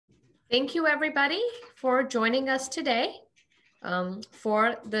Thank you, everybody, for joining us today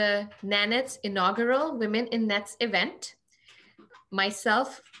for the NANETS inaugural Women in Nets event.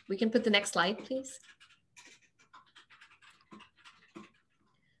 Myself, we can put the next slide, please.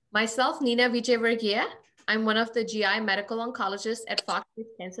 Myself, Nina Vijayvargiya. I'm one of the GI medical oncologists at Fox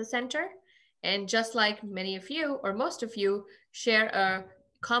Cancer Center. And just like many of you, or most of you, share a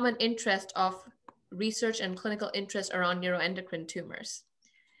common interest of research and clinical interest around neuroendocrine tumors.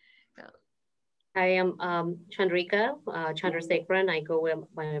 I am Chandrika Chandrasekaran. I go with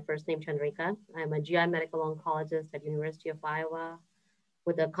my first name, Chandrika. I'm a GI medical oncologist at University of Iowa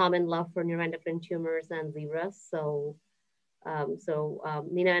with a common love for neuroendocrine tumors and zebras. So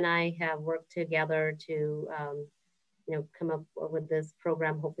Nina and I have worked together to come up with this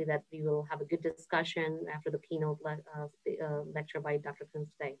program. Hopefully that we will have a good discussion after the keynote lecture by Dr. Kunz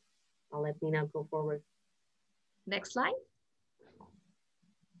today. I'll let Nina go forward. Next slide.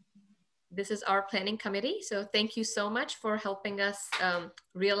 This is our planning committee. So thank you so much for helping us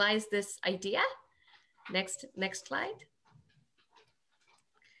realize this idea. Next slide.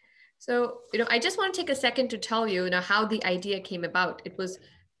 So, I just want to take a second to tell you, how the idea came about. It was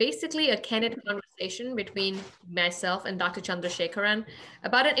basically a candid conversation between myself and Dr. Chandrasekaran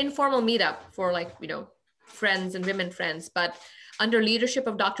about an informal meetup for friends and women friends. But under leadership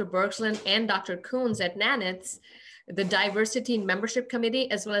of Dr. Bergsland and Dr. Kunz at NANETS, the Diversity and Membership Committee,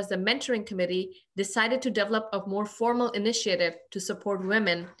 as well as the Mentoring Committee, decided to develop a more formal initiative to support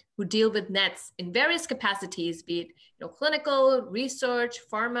women who deal with NETs in various capacities, be it clinical, research,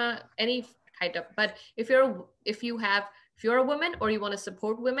 pharma, any kind of. But if you're a woman or you want to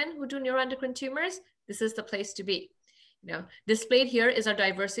support women who do neuroendocrine tumors, this is the place to be. Displayed here is our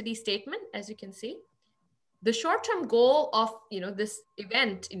diversity statement, as you can see. The short-term goal of this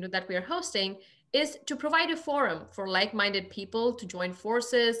event that we are hosting is to provide a forum for like-minded people to join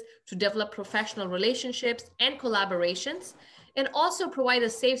forces, to develop professional relationships and collaborations, and also provide a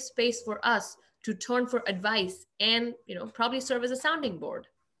safe space for us to turn for advice and probably serve as a sounding board.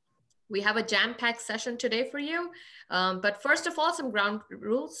 We have a jam-packed session today for you, but first of all, some ground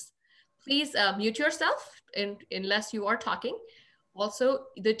rules. Please mute yourself unless you are talking. Also,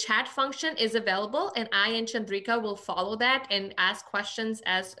 the chat function is available, and I and Chandrika will follow that and ask questions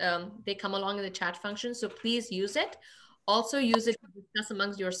as they come along in the chat function. So please use it. Also use it to discuss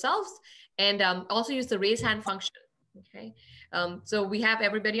amongst yourselves, and also use the raise hand function. Okay. So we have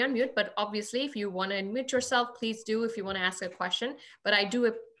everybody on mute, but obviously if you want to unmute yourself, please do if you want to ask a question. But I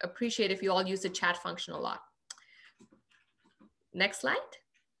do appreciate if you all use the chat function a lot. Next slide.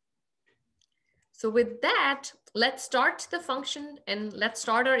 So with that, let's start the function and let's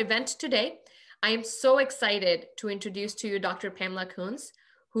start our event today. I am so excited to introduce to you Dr. Pamela Kunz,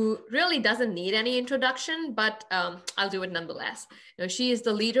 who really doesn't need any introduction, but I'll do it nonetheless. She is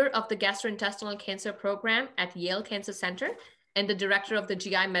the leader of the gastrointestinal cancer program at Yale Cancer Center and the director of the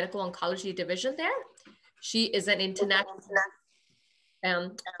GI Medical Oncology Division there. She is an international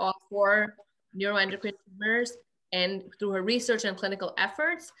for neuroendocrine tumors and through her research and clinical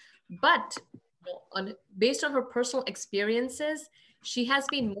efforts, but based on her personal experiences, she has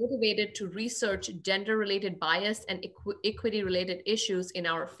been motivated to research gender-related bias and equity-related issues in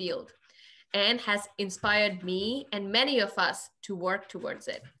our field and has inspired me and many of us to work towards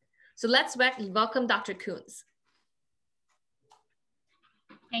it. So let's welcome Dr. Kunz.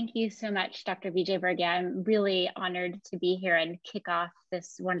 Thank you so much, Dr. Vijayvargiya. I'm really honored to be here and kick off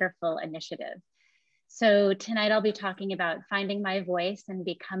this wonderful initiative. So tonight I'll be talking about finding my voice and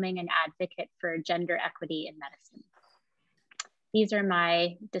becoming an advocate for gender equity in medicine. These are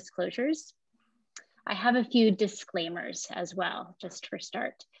my disclosures. I have a few disclaimers as well, just for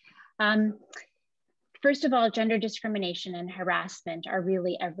start. First of all, gender discrimination and harassment are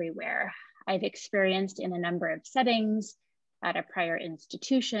really everywhere. I've experienced in a number of settings at a prior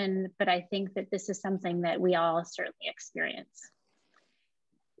institution, but I think that this is something that we all certainly experience.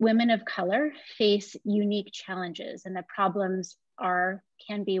 Women of color face unique challenges, and the problems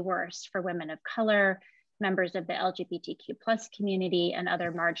can be worse for women of color, members of the LGBTQ+ community, and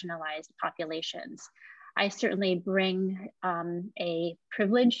other marginalized populations. I certainly bring a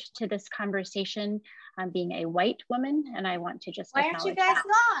privilege to this conversation, being a white woman, and I want to just acknowledge that. Why aren't you guys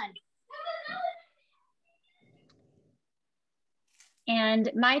gone?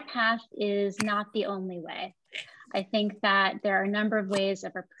 And my path is not the only way. I think that there are a number of ways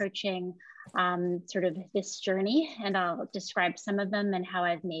of approaching sort of this journey, and I'll describe some of them and how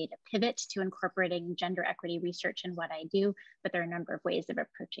I've made a pivot to incorporating gender equity research in what I do, but there are a number of ways of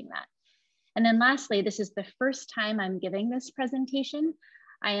approaching that. And then lastly, this is the first time I'm giving this presentation.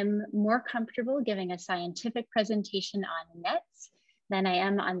 I am more comfortable giving a scientific presentation on NETs than I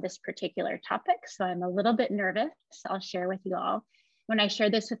am on this particular topic. So I'm a little bit nervous. I'll share with you all. When I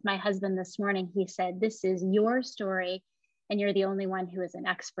shared this with my husband this morning, he said, "This is your story and you're the only one who is an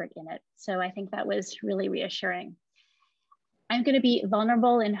expert in it." So I think that was really reassuring. I'm going to be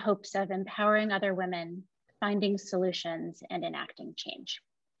vulnerable in hopes of empowering other women, finding solutions, and enacting change.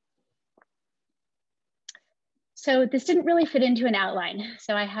 So this didn't really fit into an outline.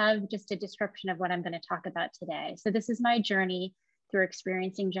 So I have just a description of what I'm going to talk about today. So this is my journey through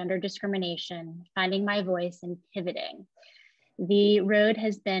experiencing gender discrimination, finding my voice, and pivoting. The road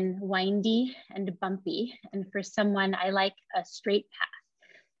has been windy and bumpy, and for someone, I like a straight path.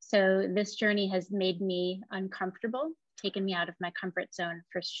 So this journey has made me uncomfortable, taken me out of my comfort zone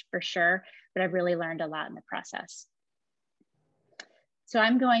for sure, but I've really learned a lot in the process. So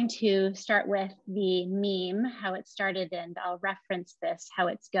I'm going to start with the meme, how it started, and I'll reference this, how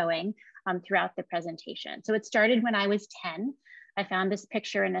it's going throughout the presentation. So it started when I was 10. I found this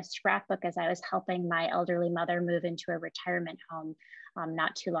picture in a scrapbook as I was helping my elderly mother move into a retirement home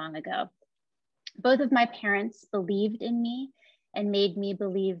not too long ago. Both of my parents believed in me and made me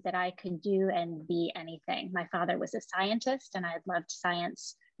believe that I could do and be anything. My father was a scientist and I loved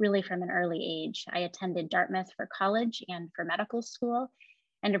science really from an early age. I attended Dartmouth for college and for medical school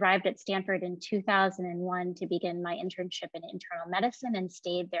and arrived at Stanford in 2001 to begin my internship in internal medicine and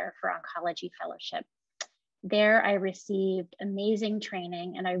stayed there for oncology fellowship. There I received amazing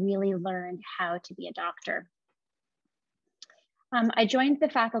training and I really learned how to be a doctor. I joined the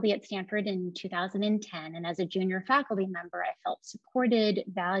faculty at Stanford in 2010, and as a junior faculty member, I felt supported,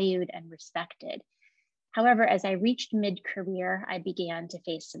 valued, and respected. However, as I reached mid-career, I began to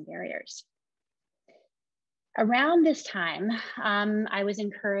face some barriers. Around this time, I was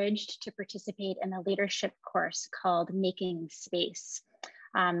encouraged to participate in a leadership course called Making Space.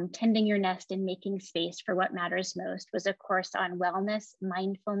 Tending Your Nest and Making Space for What Matters Most was a course on wellness,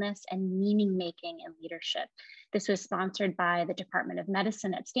 mindfulness, and meaning making in leadership. This was sponsored by the Department of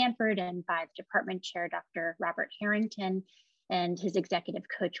Medicine at Stanford and by the department chair, Dr. Robert Harrington, and his executive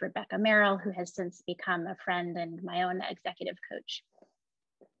coach, Rebecca Merrill, who has since become a friend and my own executive coach.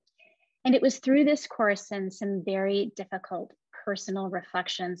 And it was through this course and some very difficult personal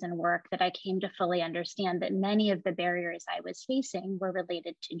reflections and work that I came to fully understand that many of the barriers I was facing were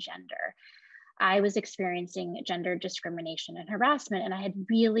related to gender. I was experiencing gender discrimination and harassment, and I had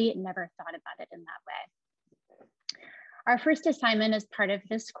really never thought about it in that way. Our first assignment as part of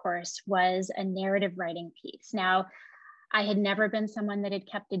this course was a narrative writing piece. Now, I had never been someone that had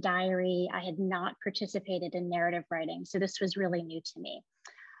kept a diary. I had not participated in narrative writing, so this was really new to me.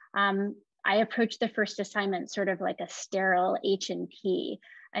 I approached the first assignment sort of like a sterile H&P,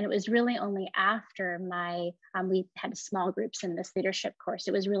 and it was really only after we had small groups in this leadership course.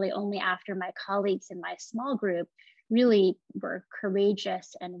 It was really only after my colleagues in my small group really were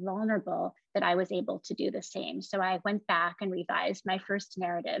courageous and vulnerable that I was able to do the same. So I went back and revised my first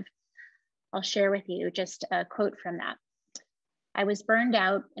narrative. I'll share with you just a quote from that. "I was burned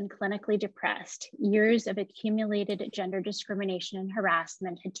out and clinically depressed. Years of accumulated gender discrimination and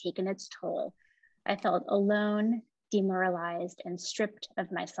harassment had taken its toll. I felt alone, demoralized, and stripped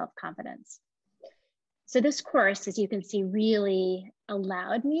of my self-confidence." So this course, as you can see, really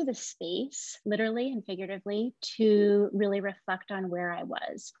allowed me the space, literally and figuratively, to really reflect on where I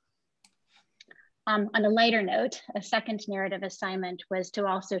was. On a lighter note, a second narrative assignment was to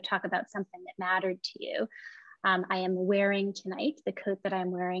also talk about something that mattered to you. I am wearing tonight the coat that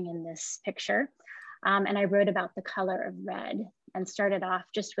I'm wearing in this picture. And I wrote about the color of red and started off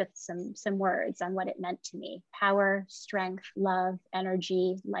just with some words on what it meant to me: power, strength, love,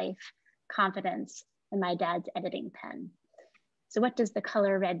 energy, life, confidence, and my dad's editing pen. So what does the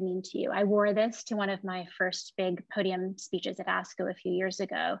color red mean to you? I wore this to one of my first big podium speeches at ASCO a few years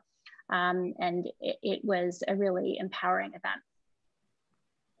ago. And it was a really empowering event.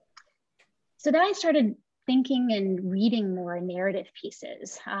 So then I started thinking and reading more narrative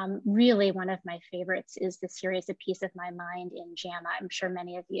pieces. Really, one of my favorites is the series A Piece of My Mind in JAMA. I'm sure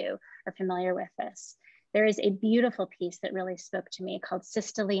many of you are familiar with this. There is a beautiful piece that really spoke to me called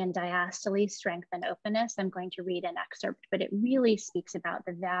Systole and Diastole, Strength and Openness. I'm going to read an excerpt, but it really speaks about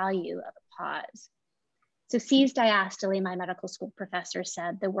the value of a pause. So seize diastole, my medical school professor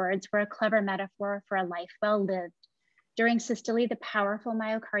said. The words were a clever metaphor for a life well lived. During systole, the powerful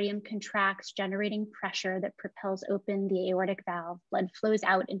myocardium contracts, generating pressure that propels open the aortic valve. Blood flows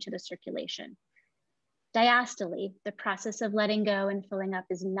out into the circulation. Diastole, the process of letting go and filling up,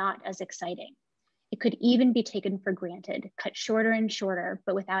 is not as exciting. It could even be taken for granted, cut shorter and shorter,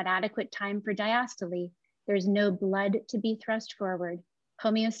 but without adequate time for diastole, there's no blood to be thrust forward.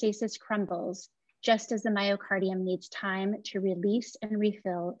 Homeostasis crumbles, Just as the myocardium needs time to release and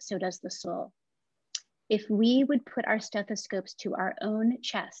refill, so does the soul. If we would put our stethoscopes to our own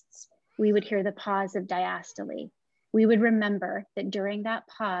chests, we would hear the pause of diastole. We would remember that during that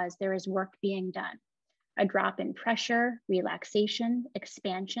pause, there is work being done. A drop in pressure, relaxation,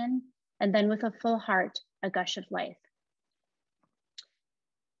 expansion, and then with a full heart, a gush of life.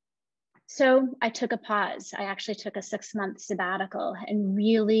 So I took a pause. I actually took a 6-month sabbatical and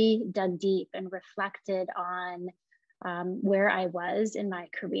really dug deep and reflected on where I was in my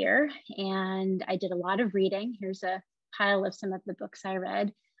career. And I did a lot of reading. Here's a pile of some of the books I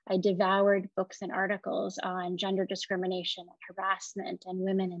read. I devoured books and articles on gender discrimination and harassment and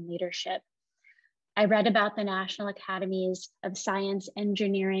women in leadership. I read about the National Academies of Science,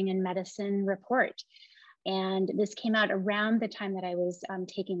 Engineering, and Medicine report. And this came out around the time that I was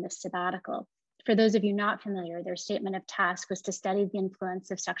taking this sabbatical. For those of you not familiar, their statement of task was to study the influence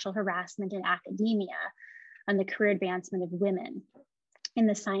of sexual harassment in academia on the career advancement of women in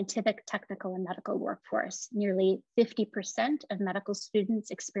the scientific, technical, and medical workforce. Nearly 50% of medical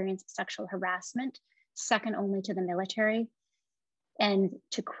students experience sexual harassment, second only to the military. And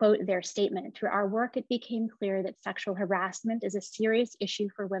to quote their statement, through our work, it became clear that sexual harassment is a serious issue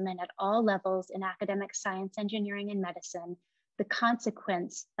for women at all levels in academic science, engineering, and medicine. The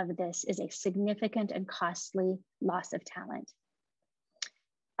consequence of this is a significant and costly loss of talent.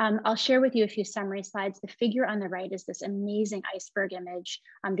 I'll share with you a few summary slides. The figure on the right is this amazing iceberg image.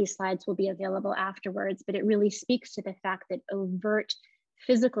 These slides will be available afterwards, but it really speaks to the fact that overt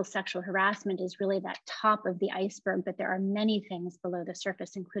physical sexual harassment is really that top of the iceberg, but there are many things below the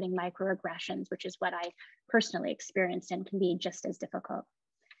surface, including microaggressions, which is what I personally experienced and can be just as difficult.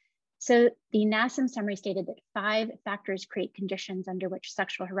 So the NASM summary stated that 5 factors create conditions under which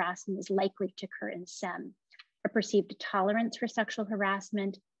sexual harassment is likely to occur in STEM: a perceived tolerance for sexual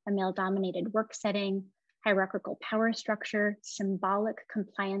harassment, a male-dominated work setting, hierarchical power structure, symbolic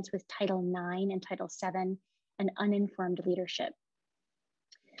compliance with Title IX and Title VII, and uninformed leadership.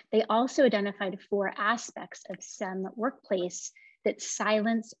 They also identified 4 aspects of STEM workplace that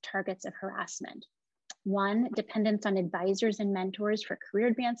silence targets of harassment. 1, dependence on advisors and mentors for career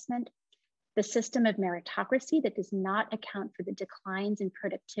advancement, the system of meritocracy that does not account for the declines in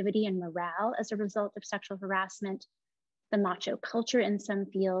productivity and morale as a result of sexual harassment, the macho culture in some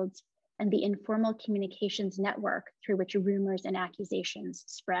fields, and the informal communications network through which rumors and accusations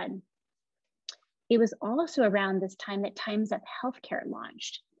spread. It was also around this time that Time's Up Healthcare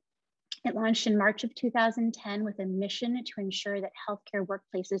launched. It launched in March of 2010 with a mission to ensure that healthcare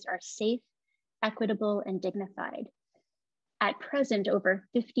workplaces are safe, equitable, and dignified. At present, over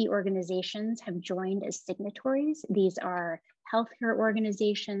 50 organizations have joined as signatories. These are healthcare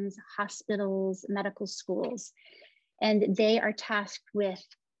organizations, hospitals, medical schools, and they are tasked with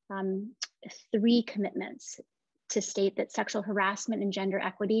 3 commitments to state that sexual harassment and gender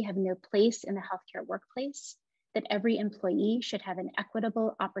equity have no place in the healthcare workplace, that every employee should have an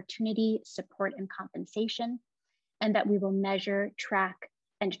equitable opportunity, support, and compensation, and that we will measure, track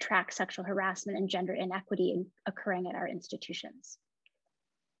sexual harassment and gender inequity occurring at our institutions.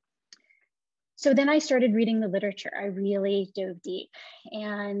 So then I started reading the literature. I really dove deep.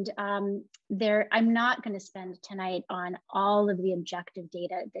 And I'm not going to spend tonight on all of the objective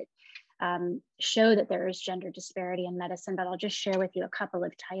data that show that there is gender disparity in medicine, but I'll just share with you a couple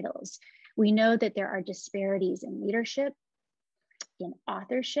of titles. We know that there are disparities in leadership, in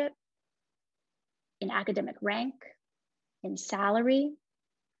authorship, in academic rank, in salary,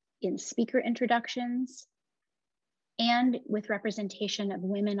 in speaker introductions, and with representation of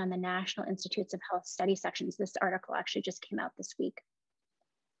women on the National Institutes of Health study sections. This article actually just came out this week.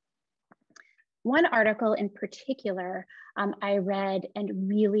 One article in particular I read and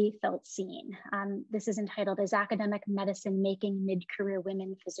really felt seen. This is entitled, "Is Academic Medicine Making Mid-Career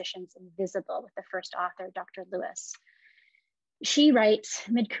Women Physicians Invisible?" with the first author, Dr. Lewis. She writes,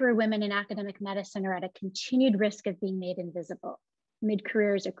 "Mid-career women in academic medicine are at a continued risk of being made invisible.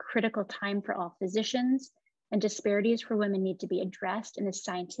 Mid-career is a critical time for all physicians, and disparities for women need to be addressed in a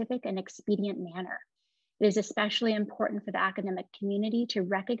scientific and expedient manner. It is especially important for the academic community to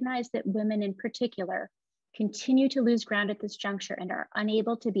recognize that women in particular continue to lose ground at this juncture and are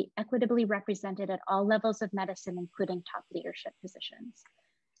unable to be equitably represented at all levels of medicine, including top leadership positions.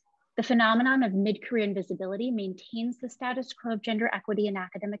 The phenomenon of mid-career invisibility maintains the status quo of gender equity in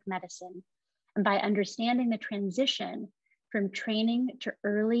academic medicine. And by understanding the transition from training to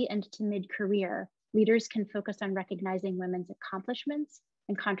early and to mid-career, leaders can focus on recognizing women's accomplishments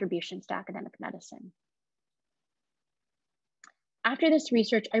and contributions to academic medicine." After this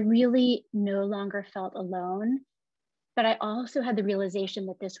research, I really no longer felt alone, but But I also had the realization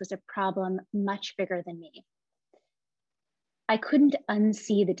that this was a problem much bigger than me. I couldn't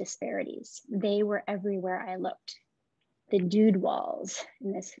unsee the disparities. They were everywhere I looked. The dude walls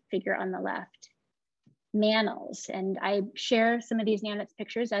in this figure on the left, manels, and I share some of these NANETS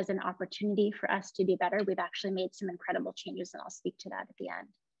pictures as an opportunity for us to be better. We've actually made some incredible changes, and I'll speak to that at the end.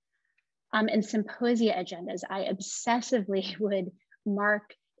 And symposia agendas, I obsessively would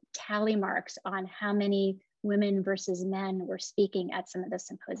mark tally marks on how many women versus men were speaking at some of the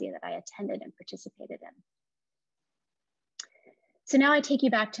symposia that I attended and participated in. So now I take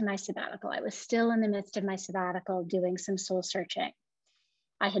you back to my sabbatical. I was still in the midst of my sabbatical doing some soul searching.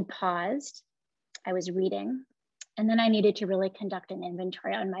 I had paused, I was reading, and then I needed to really conduct an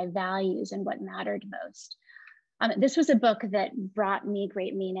inventory on my values and what mattered most. This was a book that brought me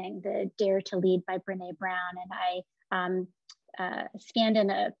great meaning, The Dare to Lead by Brene Brown, and I scanned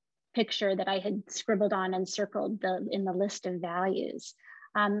in a picture that I had scribbled on and circled in the list of values.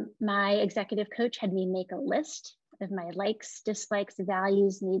 My executive coach had me make a list of my likes, dislikes,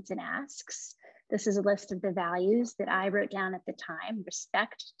 values, needs, and asks. This is a list of the values that I wrote down at the time: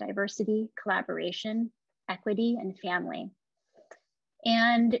 respect, diversity, collaboration, equity, and family.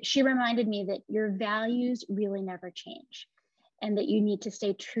 And she reminded me that your values really never change, and that you need to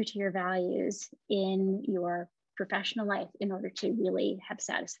stay true to your values in your professional life in order to really have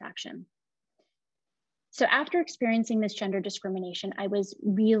satisfaction. So after experiencing this gender discrimination, I was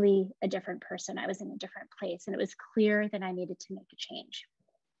really a different person. I was in a different place, and it was clear that I needed to make a change.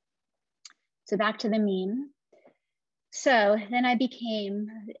 So back to the meme. So then I became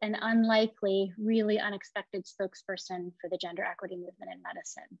an unlikely, really unexpected spokesperson for the gender equity movement in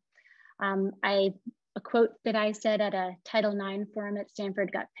medicine. A quote that I said at a Title IX forum at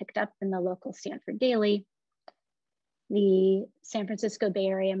Stanford got picked up in the local Stanford Daily. The San Francisco Bay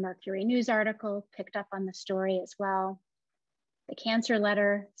Area Mercury News article picked up on the story as well. The Cancer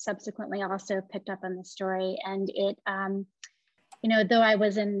Letter subsequently also picked up on the story. And it, though I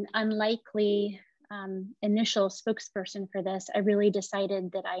was an unlikely initial spokesperson for this, I really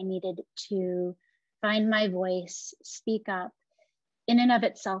decided that I needed to find my voice, speak up. In and of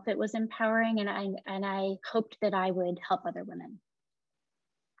itself, it was empowering, and I hoped that I would help other women.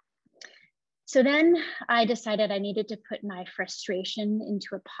 So then I decided I needed to put my frustration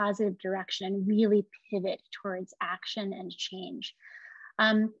into a positive direction and really pivot towards action and change.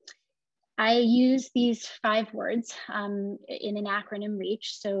 I use these 5 words in an acronym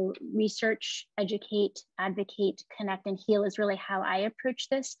REACH. So research, educate, advocate, connect, and heal is really how I approach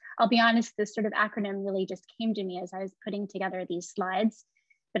this. I'll be honest, this sort of acronym really just came to me as I was putting together these slides,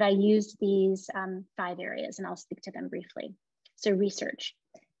 but I used these 5 areas, and I'll speak to them briefly. So research.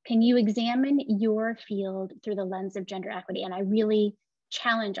 Can you examine your field through the lens of gender equity? And I really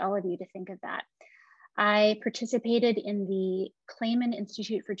challenge all of you to think of that. I participated in the Clayman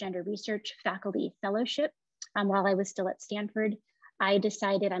Institute for Gender Research Faculty Fellowship while I was still at Stanford. I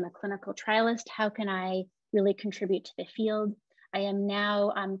decided I'm a clinical trialist. How can I really contribute to the field? I am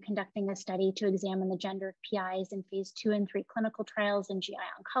now conducting a study to examine the gender of PIs in phase 2 and 3 clinical trials in GI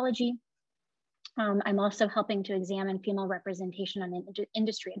oncology. I'm also helping to examine female representation on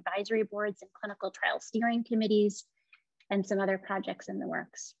industry advisory boards and clinical trial steering committees, and some other projects in the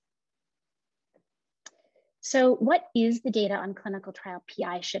works. So what is the data on clinical trial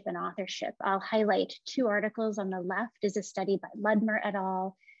PI-ship and authorship? I'll highlight 2 articles. On the left is a study by Ludmer et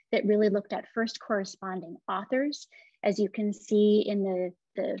al. That really looked at first corresponding authors. As you can see in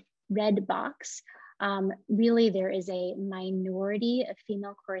the red box, really there is a minority of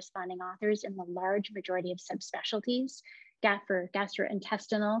female corresponding authors in the large majority of subspecialties. For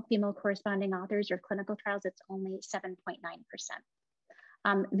gastrointestinal female corresponding authors or clinical trials, it's only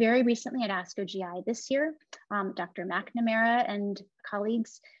 7.9%. Very recently at ASCO GI this year, Dr. McNamara and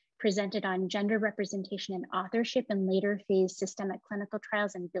colleagues presented on gender representation and authorship in later phase systemic clinical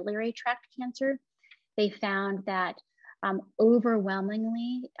trials in biliary tract cancer. They found that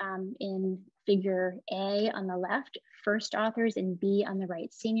overwhelmingly in figure A on the left, first authors, and B on the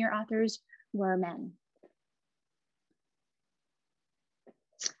right, senior authors, were men.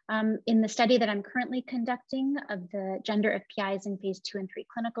 In the study that I'm currently conducting of the gender of PIs in phase 2 and 3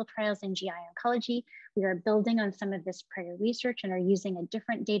 clinical trials in GI oncology, we are building on some of this prior research and are using a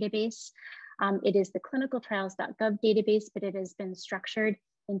different database. It is the clinicaltrials.gov database, but it has been structured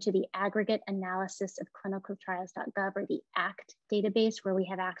into the aggregate analysis of clinicaltrials.gov, or the ACT database, where we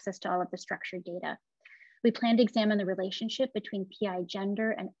have access to all of the structured data. We plan to examine the relationship between PI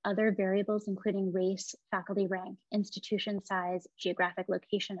gender and other variables, including race, faculty rank, institution size, geographic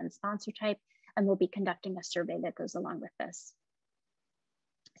location, and sponsor type, and we'll be conducting a survey that goes along with this.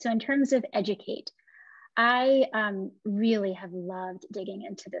 So in terms of educate, I really have loved digging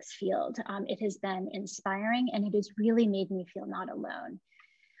into this field. It has been inspiring and it has really made me feel not alone.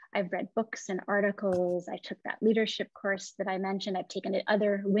 I've read books and articles. I took that leadership course that I mentioned. I've taken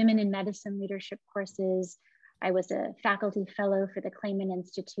other women in medicine leadership courses. I was a faculty fellow for the Clayman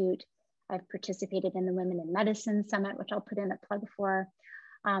Institute. I've participated in the Women in Medicine Summit, which I'll put in a plug for.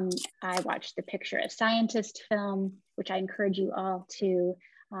 I watched the Picture a Scientist film, which I encourage you all to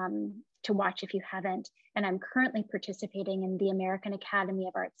watch if you haven't. And I'm currently participating in the American Academy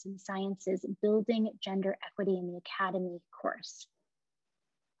of Arts and Sciences Building Gender Equity in the Academy course.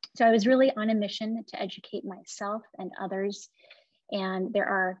 So I was really on a mission to educate myself and others. And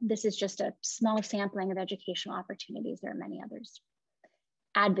this is just a small sampling of educational opportunities. There are many others.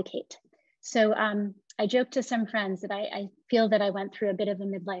 Advocate. So I joked to some friends that I feel that I went through a bit of a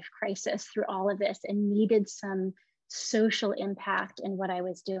midlife crisis through all of this and needed some social impact in what I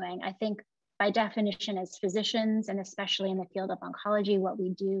was doing. I think by definition as physicians, and especially in the field of oncology, what we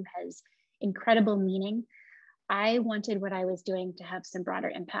do has incredible meaning. I wanted what I was doing to have some broader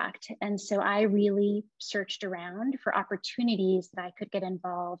impact. And so I really searched around for opportunities that I could get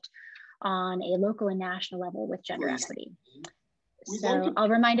involved on a local and national level with gender equity. So I'll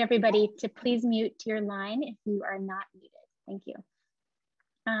remind everybody to please mute your line if you are not muted. Thank you.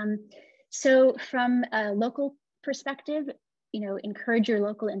 So from a local perspective, encourage your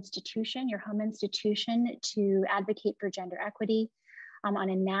local institution, your home institution, to advocate for gender equity. On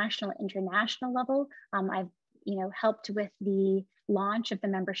a national, international level, I've helped with the launch of the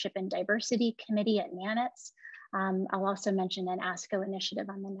Membership and Diversity Committee at NANETS. I'll also mention an ASCO initiative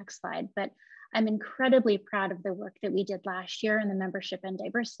on the next slide, but I'm incredibly proud of the work that we did last year in the Membership and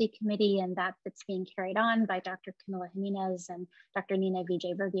Diversity Committee, and that's being carried on by Dr. Camila Jimenez and Dr. Nina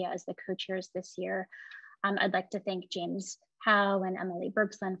Vijay-Vergia as the co-chairs this year. I'd like to thank James Howe and Emily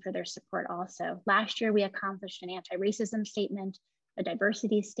Bergslund for their support also. Last year, we accomplished an anti-racism statement, a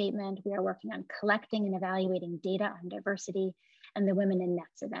diversity statement. We are working on collecting and evaluating data on diversity, and the Women in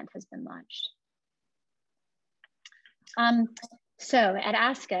NETs event has been launched. So at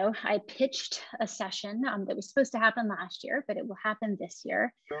ASCO, I pitched a session that was supposed to happen last year, but it will happen this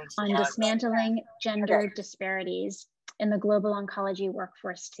year, on dismantling gender disparities in the global oncology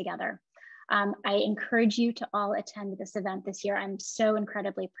workforce together. I encourage you to all attend this event this year. I'm so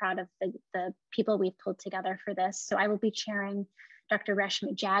incredibly proud of the people we've pulled together for this. So I will be chairing Dr.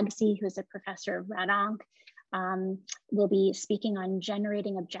 Reshma Jagsi, who is a professor of Rad Onc, will be speaking on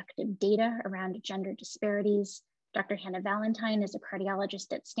generating objective data around gender disparities. Dr. Hannah Valentine is a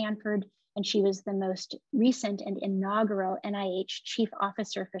cardiologist at Stanford, and she was the most recent and inaugural NIH Chief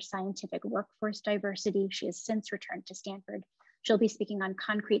Officer for Scientific Workforce Diversity. She has since returned to Stanford. She'll be speaking on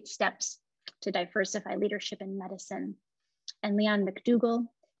concrete steps to diversify leadership in medicine. And Leon McDougall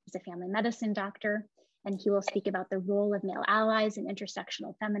is a family medicine doctor, and he will speak about the role of male allies in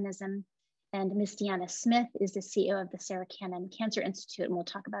intersectional feminism. And Ms. Deanna Smith is the CEO of the Sarah Cannon Cancer Institute, and we'll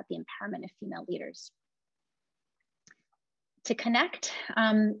talk about the empowerment of female leaders. To connect,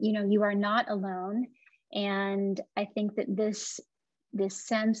 you are not alone. And I think that this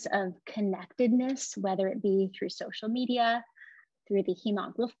sense of connectedness, whether it be through social media, through the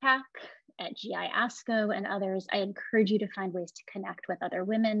HemOnc Wolfpack, at GI ASCO and others, I encourage you to find ways to connect with other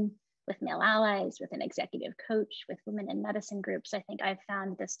women, with male allies, with an executive coach, with women in medicine groups. I think I've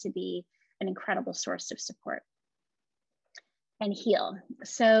found this to be an incredible source of support. And heal.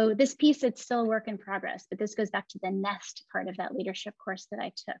 So this piece, it's still a work in progress, but this goes back to the NEST part of that leadership course that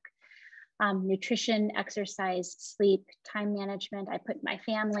I took. Nutrition, exercise, sleep, time management. I put my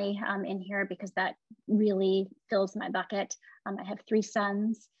family in here because that really fills my bucket. I have 3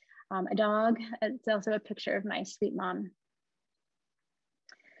 sons, a dog. It's also a picture of my sweet mom.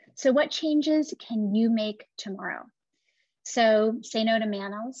 So what changes can you make tomorrow? So say no to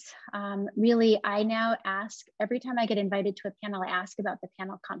manels. Really, I now ask, every time I get invited to a panel, I ask about the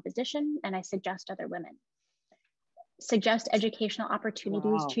panel composition and I suggest other women. Suggest educational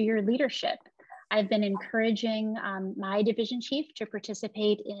opportunities to your leadership. I've been encouraging my division chief to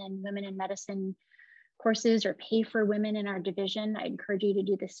participate in women in medicine courses or pay for women in our division. I encourage you to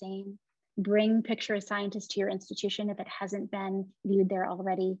do the same. Bring Picture a Scientist to your institution if it hasn't been viewed there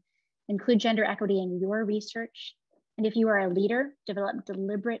already. Include gender equity in your research. And if you are a leader, develop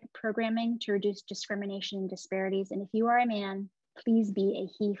deliberate programming to reduce discrimination and disparities. And if you are a man, please be a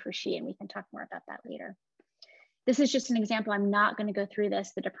he for she, and we can talk more about that later. This is just an example. I'm not going to go through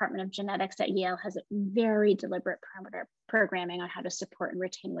this. The Department of Genetics at Yale has a very deliberate programming on how to support and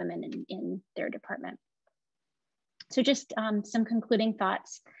retain women in their department. So just some concluding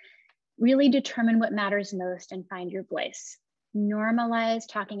thoughts. Really determine what matters most and find your voice. normalize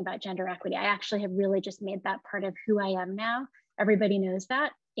talking about gender equity. I actually have really just made that part of who I am now. Everybody knows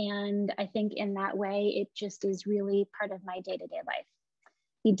that. And I think in that way, it just is really part of my day-to-day life.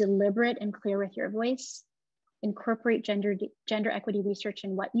 Be deliberate and clear with your voice. Incorporate gender equity research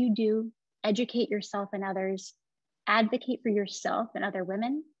in what you do. Educate yourself and others. Advocate for yourself and other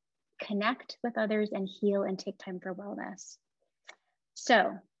women. Connect with others and heal and take time for wellness.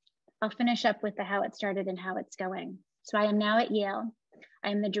 So I'll finish up with the how it started and how it's going. So I am now at Yale. I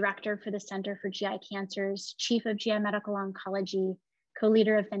am the director for the Center for GI Cancers, chief of GI Medical Oncology,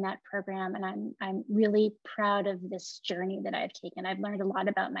 co-leader of the NET program, and I'm really proud of this journey that I've taken. I've learned a lot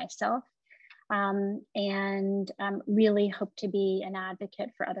about myself and really hope to be an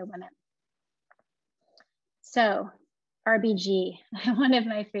advocate for other women. So RBG, one of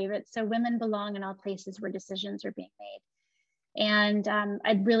my favorites. So women belong in all places where decisions are being made. And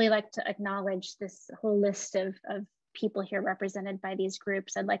I'd really like to acknowledge this whole list of people here represented by these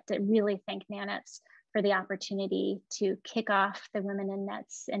groups. I'd like to really thank NANETS for the opportunity to kick off the Women in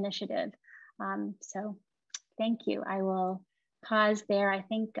NETs initiative. So thank you. I will pause there. I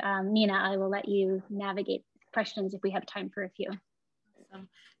think, Nina, I will let you navigate questions if we have time for a few. Awesome.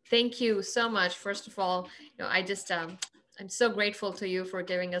 Thank you so much. First of all, I just, I'm so grateful to you for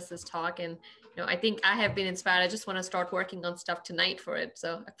giving us this talk. And, I think I have been inspired. I just want to start working on stuff tonight for it.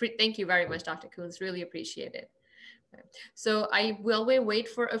 So thank you very much, Dr. Coons. Really appreciate it. So I will wait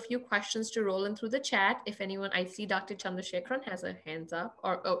for a few questions to roll in through the chat. If anyone, I see Dr. Chandrasekharan has a hands up,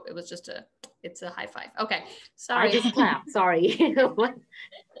 or oh, it was just it's a high five. Okay, sorry. I just clapped, sorry.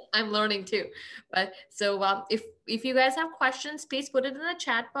 I'm learning too. But so if you guys have questions, please put it in the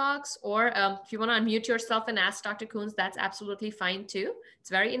chat box, or if you want to unmute yourself and ask Dr. Coons, that's absolutely fine too. It's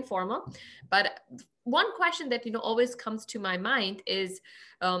very informal. But one question that, always comes to my mind is,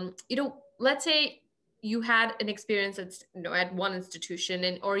 let's say you had an experience at one institution,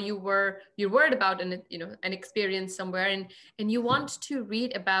 and or you're worried about an experience somewhere, and you want to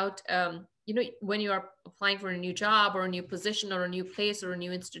read about when you are applying for a new job or a new position or a new place or a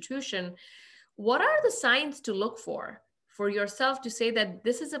new institution, what are the signs to look for yourself to say that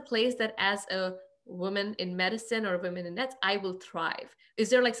this is a place that as a woman in medicine or women in NETs, I will thrive? Is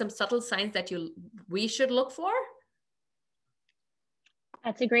there like some subtle signs that we should look for?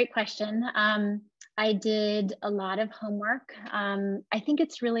 That's a great question. I did a lot of homework. I think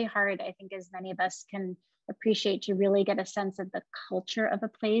it's really hard, I think as many of us can appreciate, to really get a sense of the culture of a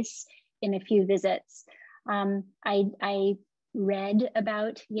place in a few visits. I read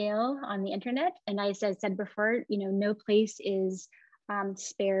about Yale on the internet, and as I said before, no place is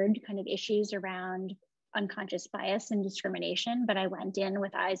spared kind of issues around unconscious bias and discrimination, but I went in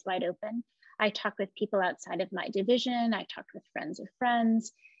with eyes wide open. I talked with people outside of my division. I talked with friends of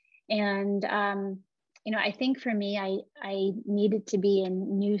friends. And, I think for me, I needed to be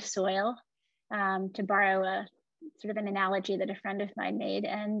in new soil, to borrow a sort of an analogy that a friend of mine made.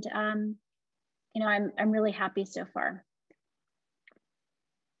 And, I'm really happy so far.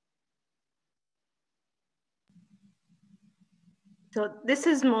 So this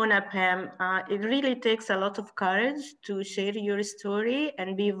is Mona, Pam. It really takes a lot of courage to share your story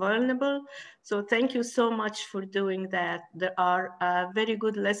and be vulnerable. So thank you so much for doing that. There are very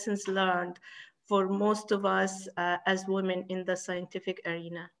good lessons learned for most of us as women in the scientific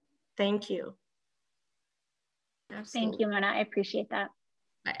arena. Thank you. Absolutely. Thank you, Mona. I appreciate that.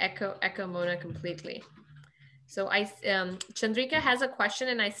 I echo Mona completely. So Chandrika has a question,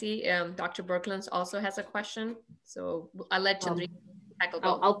 and I see Dr. Berkland also has a question. So I'll let Chandrika tackle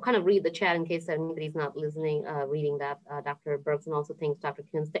both. I'll kind of read the chat in case anybody's not listening, reading that. Dr. Berkland also thanks Dr.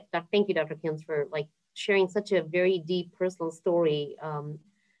 Coons. Thank you, Dr. Coons, for sharing such a very deep personal story,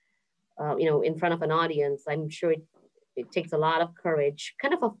 in front of an audience. I'm sure it takes a lot of courage.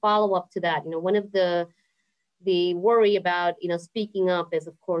 Kind of a follow-up to that, one of the worry about, speaking up is,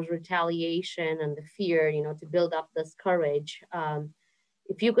 of course, retaliation and the fear, to build up this courage.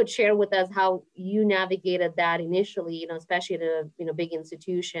 If you could share with us how you navigated that initially, especially at a big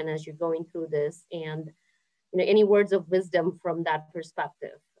institution as you're going through this, and, any words of wisdom from that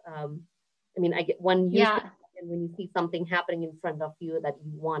perspective. I get one, yeah. And when you see something happening in front of you that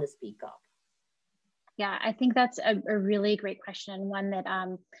you want to speak up. Yeah, I think that's a really great question, one that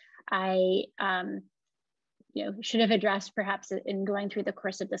I should have addressed perhaps in going through the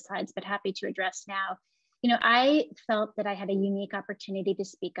course of the slides, but happy to address now. I felt that I had a unique opportunity to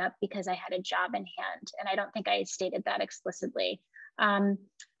speak up because I had a job in hand, and I don't think I stated that explicitly.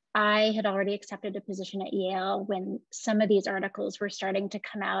 I had already accepted a position at Yale when some of these articles were starting to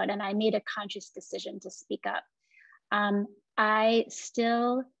come out, and I made a conscious decision to speak up. I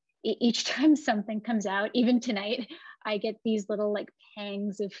still, each time something comes out, even tonight, I get these little like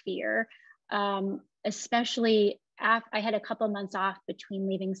pangs of fear, especially after I had a couple months off between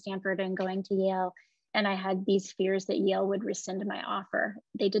leaving Stanford and going to Yale. And I had these fears that Yale would rescind my offer.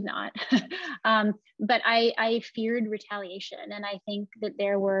 They did not. But I feared retaliation. And I think that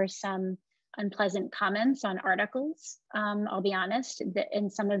there were some unpleasant comments on articles, I'll be honest,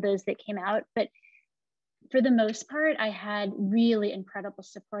 and some of those that came out. But for the most part, I had really incredible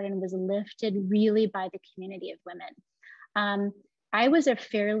support and was lifted really by the community of women. I was a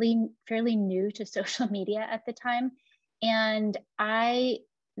fairly new to social media at the time. And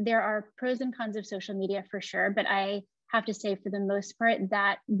there are pros and cons of social media for sure, but I have to say for the most part,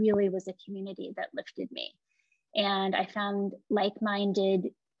 that really was a community that lifted me. And I found like-minded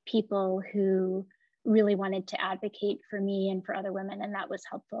people who really wanted to advocate for me and for other women, and that was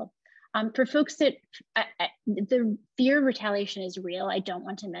helpful. For folks that, the fear of retaliation is real. I don't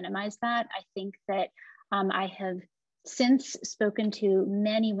want to minimize that. I think that I have since spoken to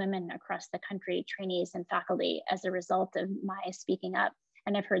many women across the country, trainees and faculty, as a result of my speaking up.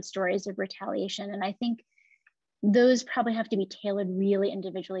 And I've heard stories of retaliation. And I think those probably have to be tailored really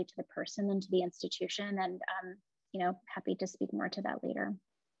individually to the person and to the institution. And happy to speak more to that later.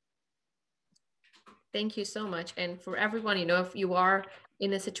 Thank you so much. And for everyone, if you are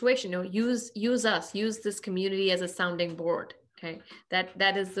in a situation, use us, use this community as a sounding board. Okay,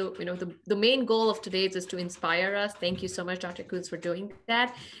 that is the main goal of today's is to inspire us. Thank you so much, Dr. Koontz, for doing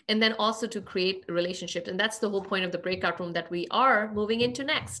that, and then also to create relationships. And that's the whole point of the breakout room that we are moving into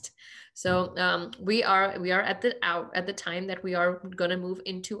next. So we are at the time that we are going to move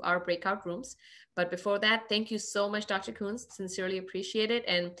into our breakout rooms. But before that, thank you so much, Dr. Koontz. Sincerely appreciate it.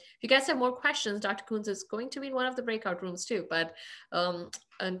 And if you guys have more questions, Dr. Koontz is going to be in one of the breakout rooms too. But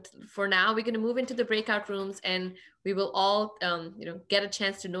and for now, we're going to move into the breakout rooms, and we will all get a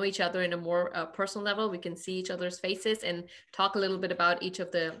chance to know each other in a more personal level. We can see each other's faces and talk a little bit about each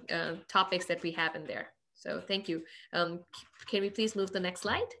of the topics that we have in there. So thank you. Can we please move the next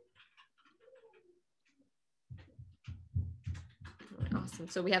slide? Awesome.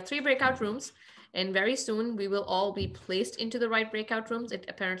 So we have 3 breakout rooms, and very soon we will all be placed into the right breakout rooms. It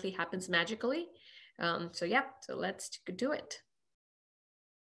apparently happens magically. So yeah, so let's do it.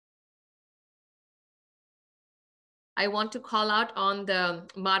 I want to call out on the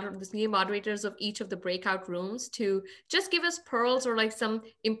new moderators of each of the breakout rooms to just give us pearls or like some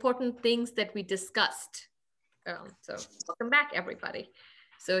important things that we discussed. So welcome back, everybody.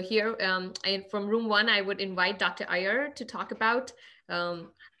 So here from room 1, I would invite Dr. Iyer to talk about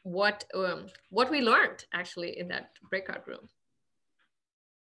what we learned actually in that breakout room.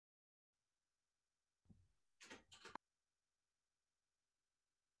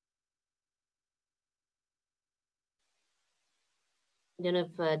 I don't know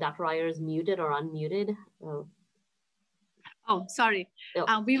if Dr. Iyer is muted or unmuted. Oh, sorry.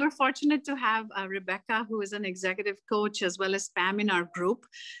 Oh. We were fortunate to have Rebecca, who is an executive coach, as well as Pam in our group.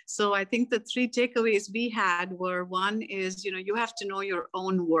 So I think the 3 takeaways we had were, one is, you have to know your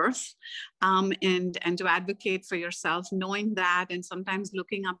own worth and to advocate for yourself, knowing that, and sometimes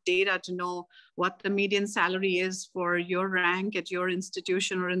looking up data to know what the median salary is for your rank at your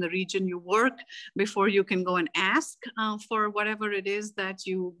institution or in the region you work before you can go and ask for whatever it is that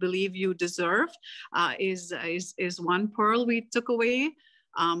you believe you deserve is one pearl we took away,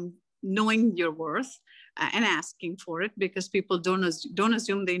 knowing your worth and asking for it, because people don't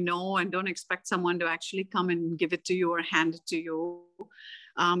assume they know and don't expect someone to actually come and give it to you or hand it to you.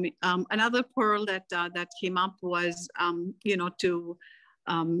 Another pearl that came up was,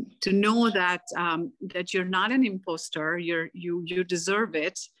 to know that that you're not an imposter, you deserve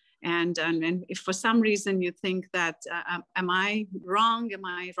it. And if for some reason you think that, am I wrong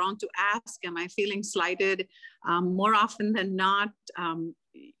to ask? Am I feeling slighted? More often than not,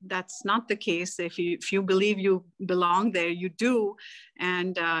 that's not the case. If you believe you belong there, you do.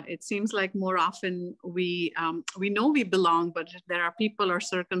 And it seems like more often we know we belong, but there are people or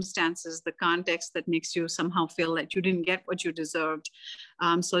circumstances, the context that makes you somehow feel that you didn't get what you deserved.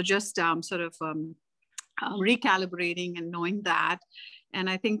 So just sort of recalibrating and knowing that. And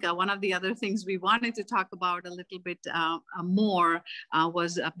I think one of the other things we wanted to talk about a little bit more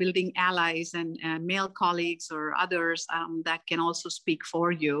was building allies and male colleagues or others that can also speak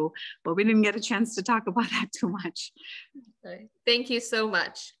for you. But we didn't get a chance to talk about that too much. Thank you so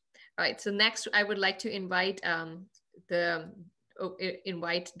much. All right, so next I would like to invite Dr.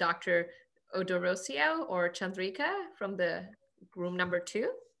 Odorosio or Chandrika from the room number 2.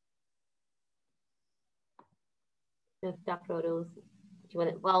 Dr. Odos.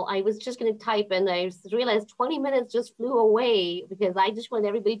 Well, I was just going to type and I realized 20 minutes just flew away because I just want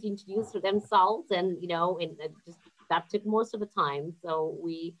everybody to introduce themselves and, and just that took most of the time. So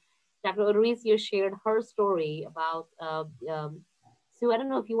Dr. Odoricio shared her story about, Sue, I don't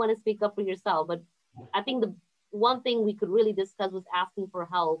know if you want to speak up for yourself, but I think the one thing we could really discuss was asking for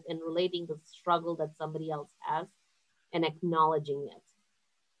help and relating the struggle that somebody else has and acknowledging it.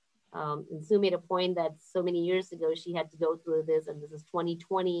 And Sue made a point that so many years ago, she had to go through this, and this is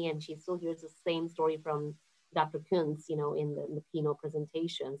 2020, and she still hears the same story from Dr. Kuntz, in the keynote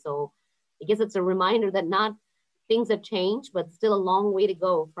presentation. So I guess it's a reminder that things have changed, but still a long way to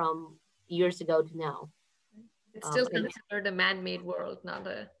go from years ago to now. It's still considered a man-made world, not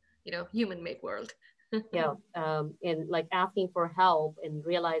a human-made world. Yeah, and like asking for help and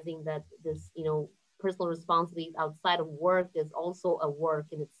realizing that this, personal responsibilities outside of work is also a work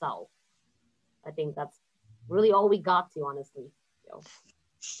in itself. I think that's really all we got to, honestly.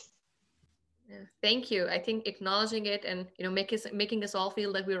 Yeah, thank you. I think acknowledging it and making us all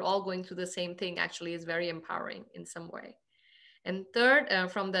feel that we're all going through the same thing actually is very empowering in some way. And third,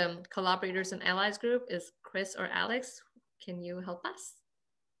 from the collaborators and allies group is Chris or Alex. Can you help us?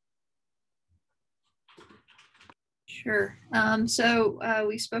 Sure.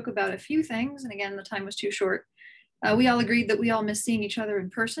 We spoke about a few things, and again, the time was too short. We all agreed that we all miss seeing each other in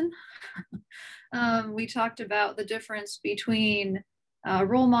person. We talked about the difference between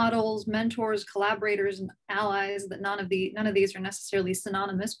role models, mentors, collaborators, and allies, that none of these are necessarily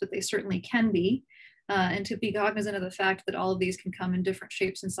synonymous, but they certainly can be. And to be cognizant of the fact that all of these can come in different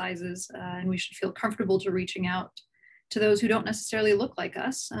shapes and sizes, and we should feel comfortable to reaching out to those who don't necessarily look like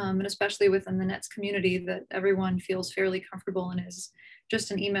us, and especially within the NETS community, that everyone feels fairly comfortable and is just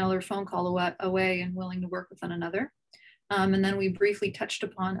an email or phone call away and willing to work with one another. And then we briefly touched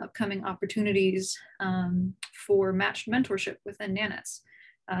upon upcoming opportunities for matched mentorship within NANETS.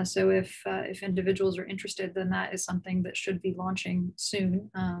 So if individuals are interested, then that is something that should be launching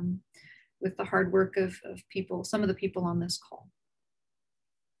soon with the hard work of people, some of the people on this call.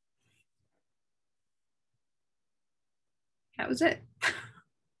 That was it.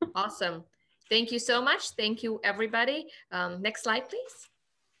 Awesome. Thank you so much. Thank you, everybody. Next slide, please.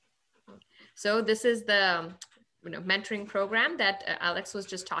 So this is the mentoring program that Alex was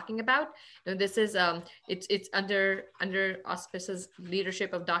just talking about. This is it's under auspices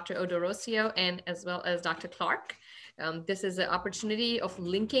leadership of Dr. Odoricio and as well as Dr. Clark. This is an opportunity of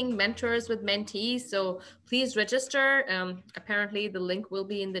linking mentors with mentees. So please register. Apparently the link will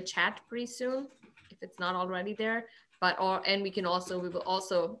be in the chat pretty soon, if it's not already there. And we will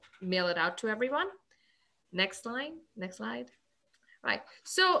also mail it out to everyone. Next slide. Right.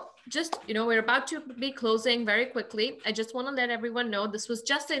 So just, we're about to be closing very quickly. I just want to let everyone know this was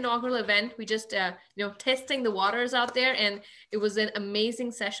just an inaugural event. We just, testing the waters out there, and it was an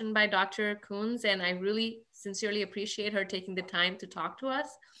amazing session by Dr. Kuntz, and I really sincerely appreciate her taking the time to talk to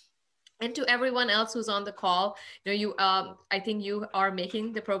us. And to everyone else who's on the call, I think you are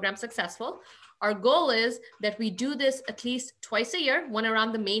making the program successful. Our goal is that we do this at least twice a year, one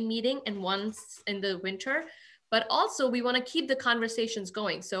around the main meeting and once in the winter. But also we want to keep the conversations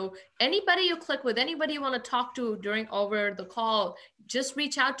going. So anybody you click with, anybody you want to talk to over the call, just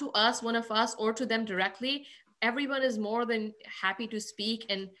reach out to us, one of us, or to them directly. Everyone is more than happy to speak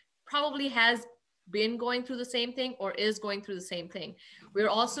and probably has been going through the same thing or is going through the same thing. We're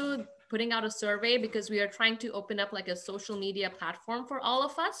also putting out a survey because we are trying to open up like a social media platform for all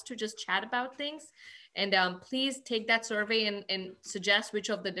of us to just chat about things. And please take that survey and suggest which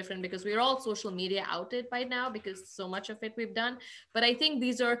of the different, because we're all social media outed by now because so much of it we've done. But I think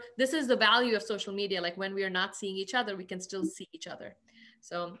this is the value of social media. Like when we are not seeing each other, we can still see each other.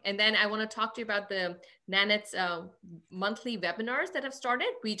 So, and then I want to talk to you about the NANETS monthly webinars that have started.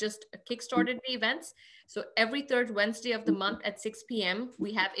 We just kickstarted the events. So every third Wednesday of the month at 6 p.m.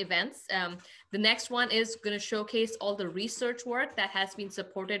 we have events. The next one is going to showcase all the research work that has been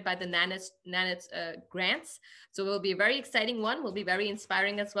supported by the NANETS grants. So it will be a very exciting one. Will be very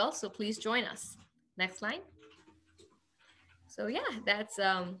inspiring as well. So please join us. Next slide. So yeah, that's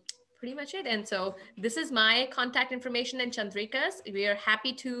pretty much it. And so this is my contact information and Chandrika's. We are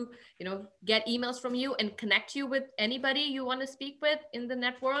happy to, get emails from you and connect you with anybody you want to speak with in the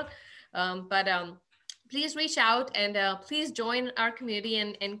network. Please reach out and please join our community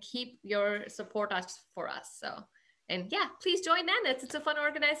and keep your support for us. So, and yeah, please join NANETS. It's a fun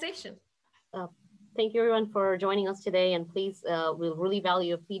organization. Thank you everyone for joining us today, and please, we'll really value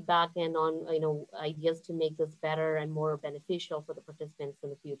your feedback and on ideas to make this better and more beneficial for the participants in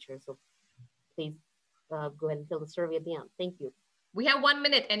the future. So please go ahead and fill the survey at the end. Thank you. We have 1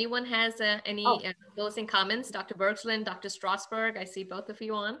 minute. Anyone has any closing comments? Dr. Bergslin, Dr. Strasberg, I see both of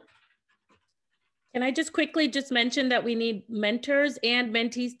you on. Can I just quickly mention that we need mentors and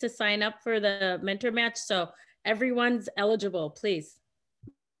mentees to sign up for the mentor match? So Everyone's eligible, please.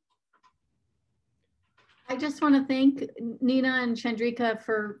 I just want to thank Nina and Chandrika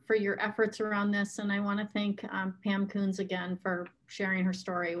for your efforts around this. And I want to thank Pam Coons again for sharing her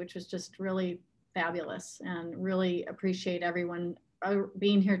story, which was just really fabulous, and really appreciate everyone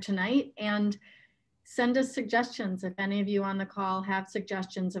being here tonight. And send us suggestions if any of you on the call have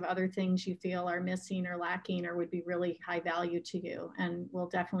suggestions of other things you feel are missing or lacking or would be really high value to you. And we'll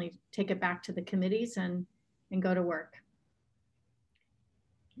definitely take it back to the committees and go to work.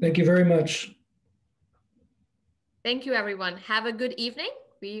 Thank you very much. Thank you, everyone. Have a good evening.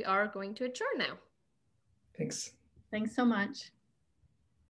 We are going to adjourn now. Thanks. Thanks so much.